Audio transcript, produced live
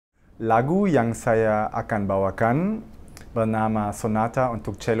Lagu yang saya akan bawakan bernama Sonata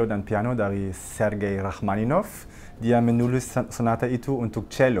untuk Cello dan Piano dari Sergei Rachmaninov. Dia menulis sonata itu untuk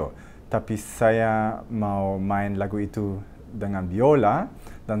cello, tapi saya mau main lagu itu dengan biola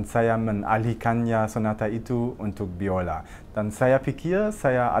dan saya mengalihkannya sonata itu untuk biola. Dan saya pikir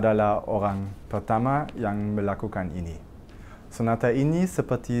saya adalah orang pertama yang melakukan ini. Sonata ini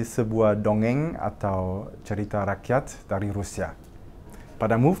seperti sebuah dongeng atau cerita rakyat dari Rusia.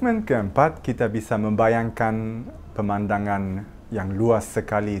 Pada movement keempat, kita bisa membayangkan pemandangan yang luas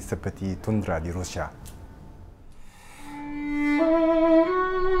sekali seperti tundra di Rusia.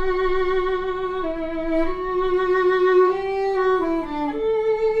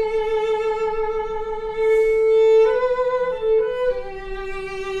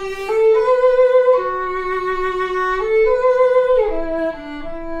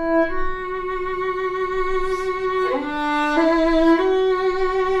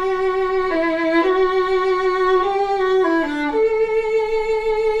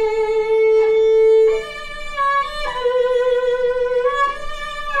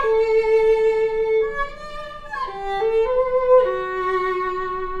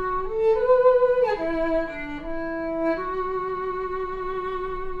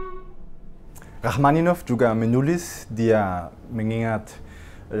 Rachmaninov juga menulis, dia mengingat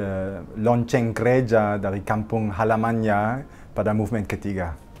lonceng gereja dari kampung halamannya pada movement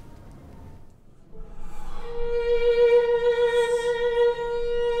ketiga.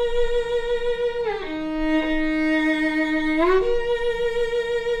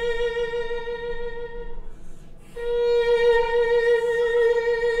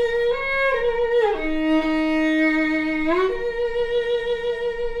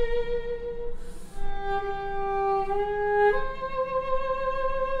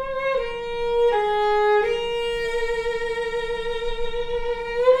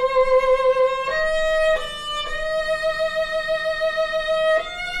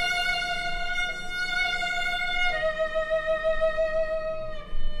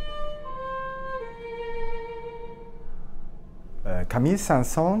 Camille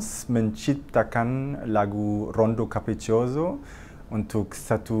Saint-Saëns menciptakan lagu Rondo Capriccioso untuk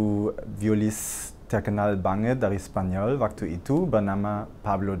satu violis terkenal banget dari Spanyol waktu itu bernama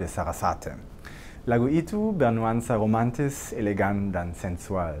Pablo de Sarasate. Lagu itu bernuansa romantis, elegan dan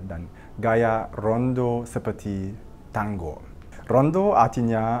sensual dan gaya rondo seperti tango. Rondo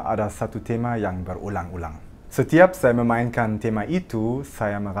artinya ada satu tema yang berulang-ulang. Setiap saya memainkan tema itu,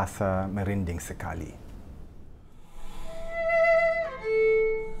 saya merasa merinding sekali.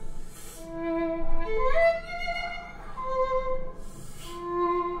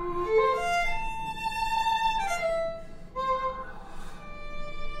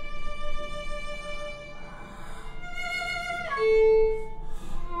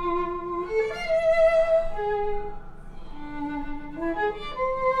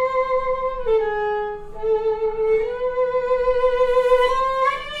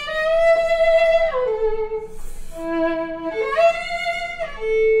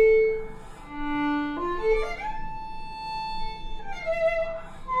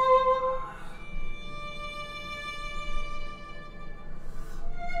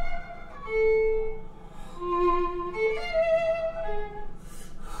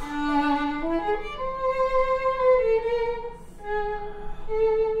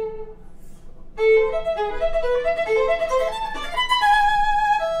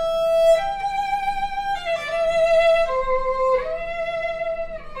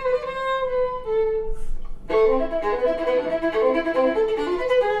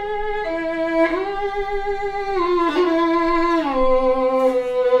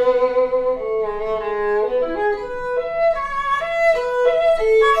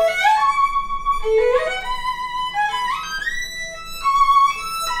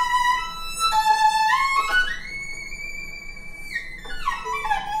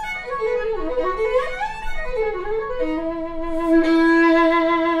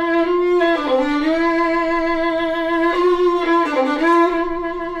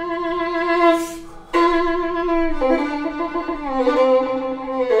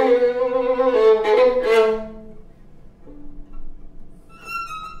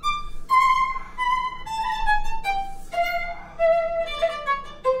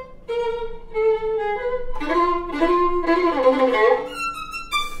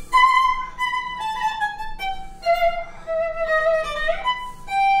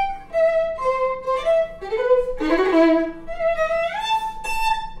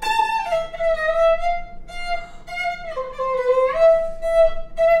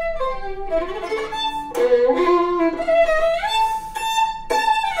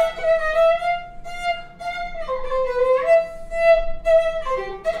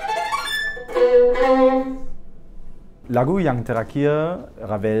 Lagu yang terakhir,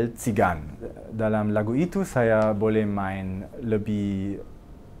 Ravel Tsigan. Dalam lagu itu saya boleh main lebih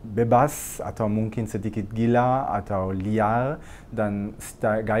bebas atau mungkin sedikit gila atau liar dan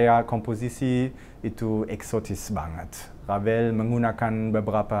gaya komposisi itu eksotis banget. Ravel menggunakan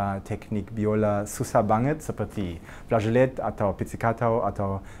beberapa teknik biola susah banget seperti flageolet atau pizzicato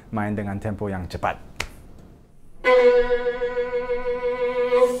atau main dengan tempo yang cepat.